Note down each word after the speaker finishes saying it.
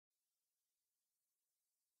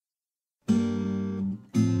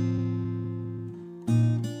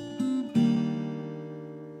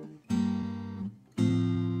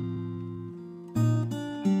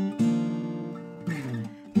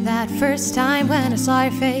That first time when I saw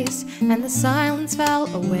your face and the silence fell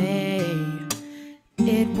away.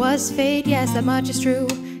 It was fate, yes, that much is true,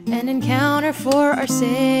 an encounter for our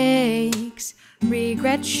sakes.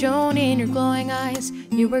 Regret shown in your glowing eyes,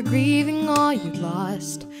 you were grieving all you'd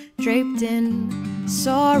lost. Draped in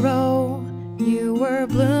sorrow, you were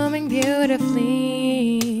blooming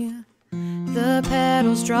beautifully. The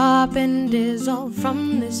petals drop and dissolve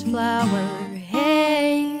from this flower.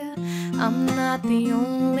 Hey, I'm not the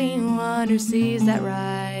only one who sees that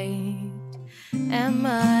right, am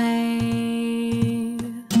I?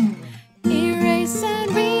 Erase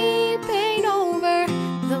and repaint over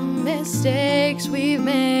the mistakes we've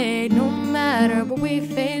made. No matter what we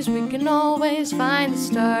face, we can always find the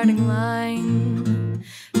starting line.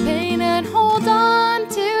 Paint and hold on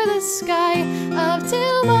to the sky of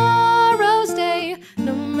tomorrow's day.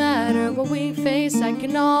 No matter what we face, I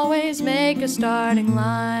can always make a starting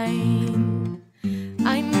line.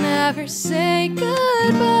 I never say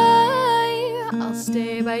goodbye, I'll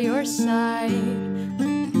stay by your side.